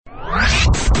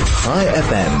High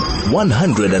FM,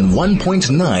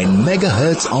 101.9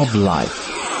 megahertz of life.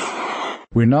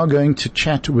 We're now going to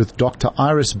chat with Dr.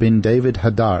 Iris Ben-David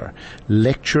Hadar,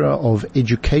 Lecturer of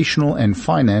Educational and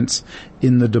Finance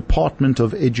in the Department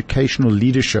of Educational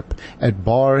Leadership at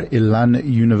Bar Ilan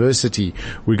University.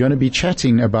 We're going to be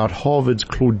chatting about Harvard's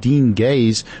Claudine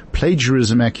Gay's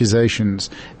plagiarism accusations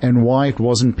and why it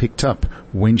wasn't picked up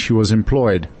when she was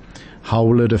employed. How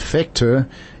will it affect her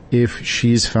if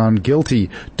she's found guilty?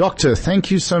 Doctor, thank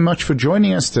you so much for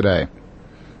joining us today.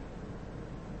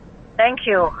 Thank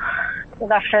you.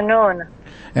 Good afternoon.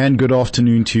 And good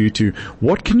afternoon to you too.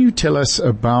 What can you tell us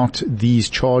about these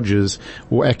charges,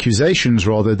 or accusations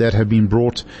rather, that have been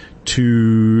brought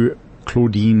to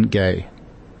Claudine Gay?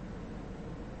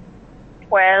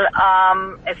 Well,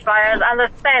 as far as I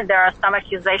understand, there are some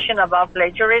accusations about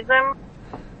plagiarism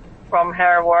from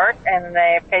her work and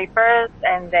the papers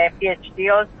and the PhD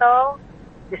also,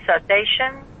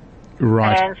 dissertation.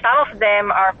 Right. And some of them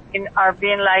are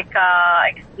being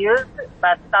excused,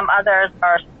 but some others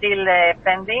are still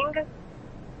pending.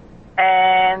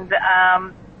 And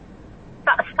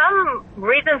some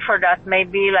reason for that may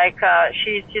be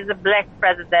she's a black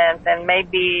president, and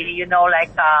maybe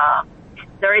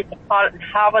there is a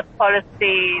Harvard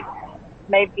policy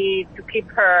maybe to keep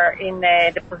her in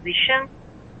the position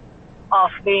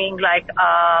of being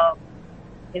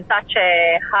in such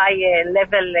a high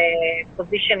level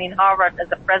position in Harvard as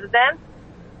a president,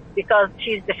 because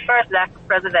she's the first black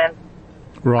president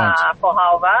right. For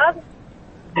Harvard.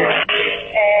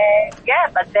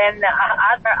 But then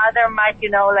other might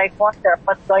wonder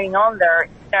what's going on there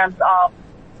in terms of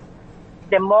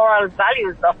the moral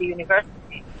values of the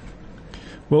university.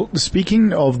 Well,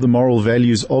 speaking of the moral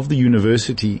values of the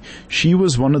university, she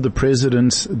was one of the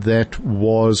presidents that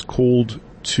was called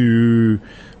to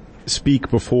speak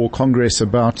before Congress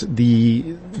about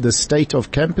the state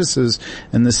of campuses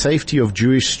and the safety of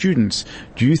Jewish students.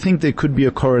 Do you think there could be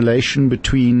a correlation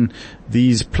between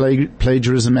these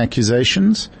plagiarism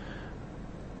accusations?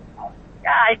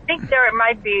 Yeah, I think there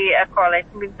might be a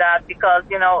correlation with that, because,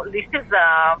 this is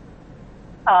a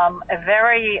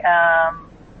very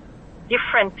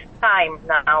different time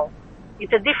now.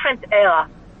 It's a different era.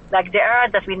 Like the era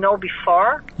that we know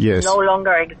before yes. no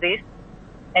longer exists.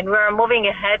 And we're moving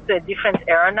ahead to a different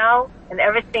era now, and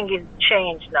everything is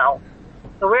changed now.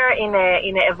 So we're in a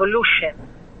evolution.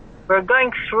 We're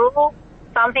going through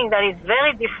something that is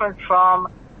very different from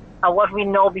what we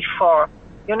know before.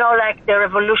 Like the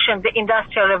revolution, the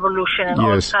industrial revolution, and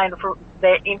yes. all kind of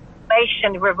the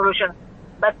information revolution.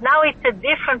 But now it's a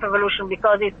different revolution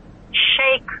because it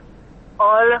shakes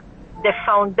all the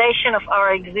foundation of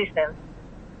our existence.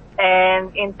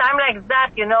 And in time like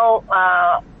that,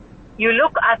 you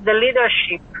look at the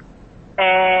leadership,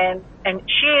 and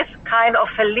she is kind of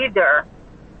a leader,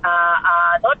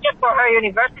 not just for her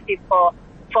university, for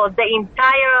the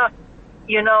entire,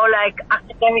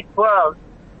 academic world,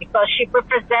 because she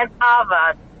represents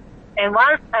Harvard. And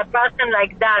once a person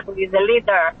like that, who is a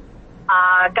leader,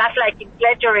 got in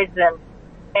plagiarism,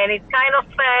 and it's kind of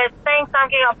saying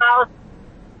something about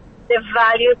the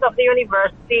values of the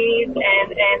universities and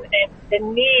the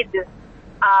need to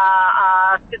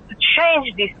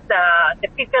change this, the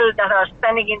people that are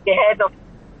standing in the head of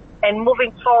and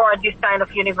moving forward this kind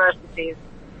of universities.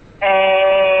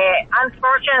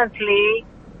 Unfortunately,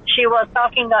 she was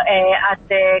talking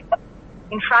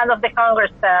in front of the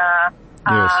Congress,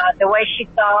 yes. the way she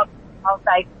talked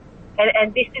outside,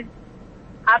 and this is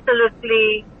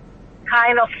absolutely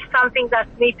kind of something that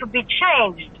needs to be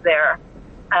changed there.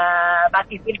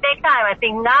 But it will take time. I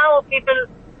think now people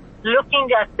looking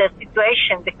at the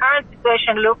situation, the current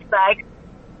situation looks like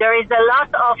there is a lot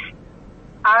of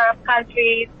Arab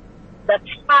countries that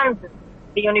fund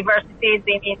the universities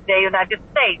in the United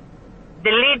States,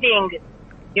 the leading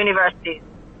universities.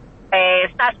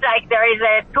 Such like there is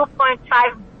a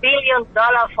 $2.5 billion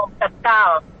from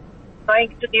Qatar going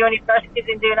to the universities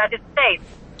in the United States.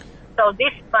 So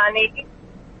this money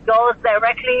goes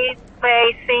directly to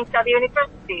pay things at the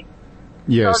university.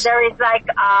 Yes.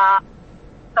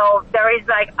 So there is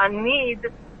a need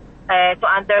to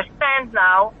understand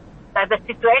now that the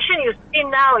situation you see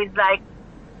now is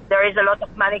there is a lot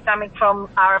of money coming from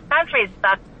our countries,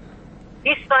 but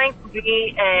this is going to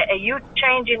be a huge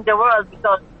change in the world,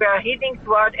 because we are heading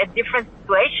toward a different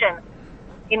situation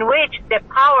in which the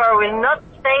power will not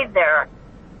stay there.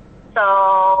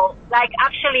 So,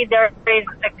 actually there is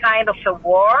a kind of a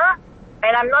war,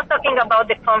 and I'm not talking about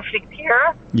the conflict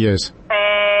here. Yes.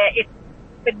 It's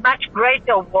a much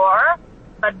greater war,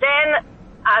 but then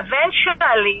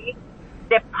eventually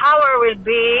the power will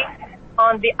be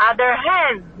on the other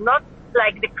hand, not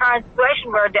like the current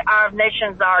situation where the Arab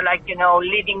nations are like,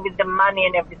 leading with the money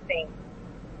and everything.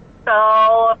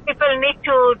 So people need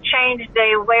to change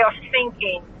their way of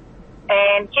thinking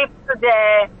and keep to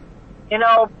the,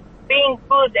 being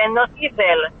good and not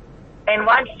evil. And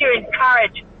once you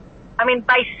encourage,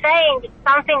 by saying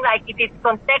something like it is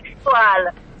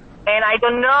contextual, and I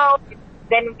don't know,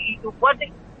 then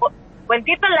when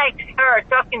people like her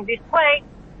talk in this way,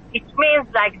 it means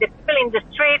like the people in the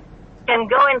street can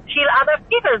go and kill other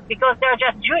people because they're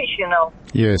just Jewish,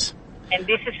 Yes. And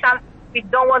this is something we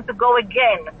don't want to go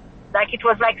again. Like it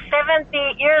was like 70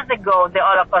 years ago the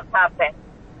Holocaust happened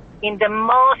in the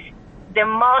most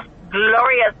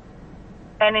glorious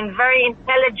and in very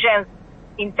intelligent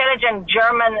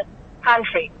German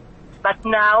country. But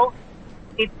now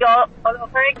it's all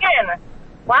over again.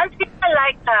 Once people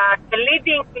like the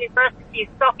leading university is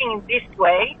talking in this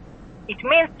way, it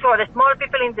means for the small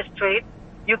people in the street,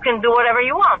 you can do whatever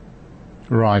you want.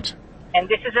 Right. And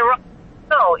this is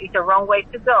it's a wrong way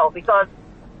to go, because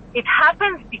it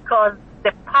happens because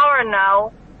the power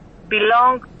now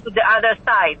belongs to the other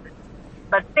side.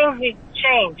 But things will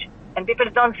change, and people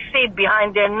don't see it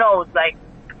behind their nose. Like,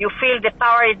 you feel the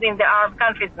power is in the Arab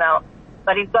countries now,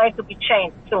 but it's going to be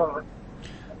changed soon.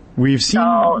 We've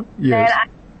seen... Yes.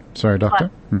 Sorry,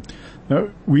 Doctor.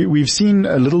 We've seen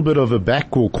a little bit of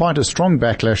quite a strong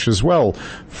backlash as well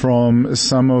from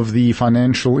some of the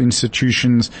financial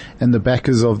institutions and the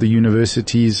backers of the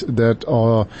universities that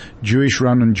are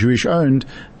Jewish-run and Jewish-owned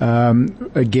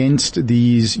against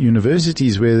these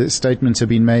universities, where statements have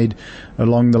been made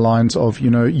along the lines of,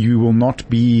 you will not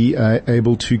be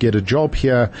able to get a job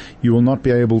here, you will not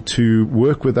be able to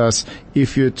work with us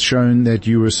if it's shown that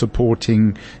you are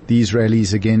supporting the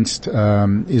Israelis against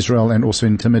Israel and also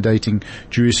intimidating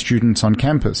Jewish students on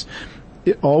campus.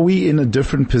 Are we in a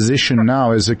different position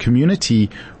now as a community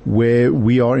where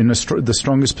we are in the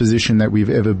strongest position that we've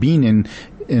ever been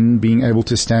in being able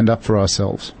to stand up for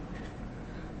ourselves?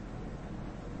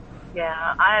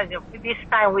 Yeah, this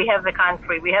time we have the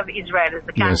country, we have Israel as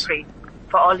the country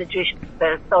for all the Jewish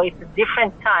people. So it's a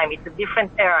different time, it's a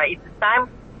different era, it's a time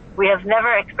we have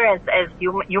never experienced, as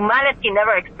humanity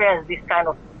never experienced this kind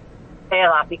of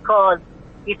era, because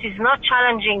it is not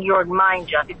challenging your mind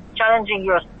just, it's challenging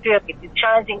your spirit, it's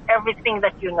challenging everything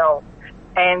that you know.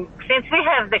 And since we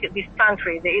have this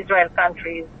country, the Israel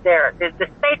country is there, the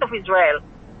state of Israel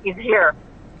is here,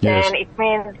 and it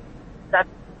means that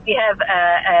we have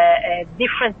a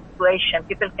different situation.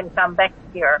 People can come back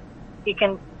here.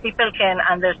 People can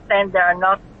understand they are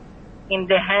not in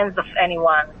the hands of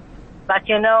anyone. But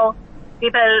people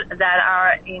that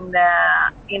are in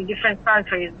different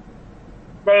countries,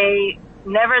 they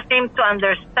never seem to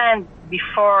understand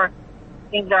before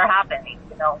things are happening,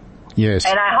 Yes.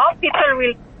 And I hope people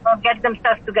will get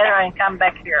themselves together and come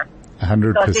back here.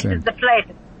 100%. Because this is the place.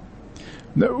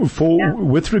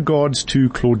 With regards to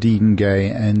Claudine Gay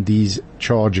and these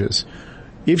charges,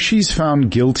 if she's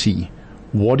found guilty,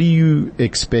 what do you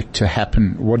expect to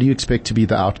happen? What do you expect to be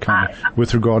the outcome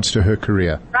with regards to her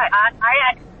career? Right.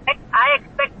 I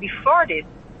expect before the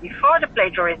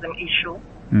plagiarism issue,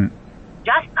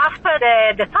 just after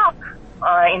the talk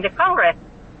in the Congress,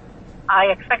 I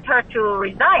expect her to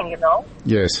resign,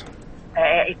 Yes.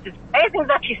 It's amazing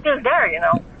that she's still there,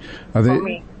 for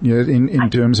me. Yeah, in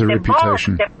terms of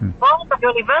reputation. The board of the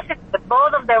university, the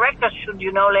board of directors should,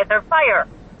 let her fire.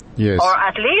 Yes. Or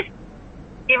at least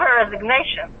give her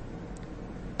resignation.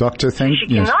 Doctor, thank you.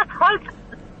 She cannot hold the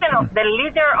position of the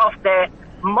leader of the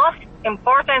most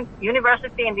important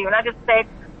university in the United States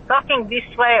talking this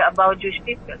way about Jewish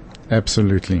people.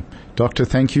 Absolutely. Doctor,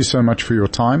 thank you so much for your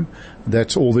time.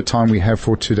 That's all the time we have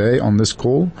for today on this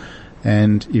call.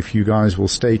 And if you guys will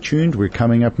stay tuned, we're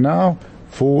coming up now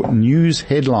for news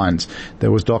headlines. There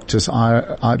was Dr.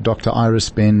 Iris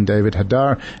Ben-David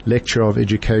Hadar, Lecturer of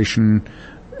Education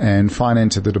and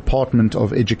Finance at the Department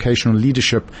of Educational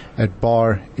Leadership at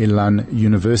Bar Ilan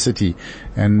University.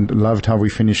 And loved how we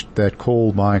finished that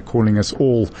call by calling us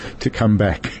all to come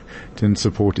back and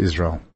support Israel.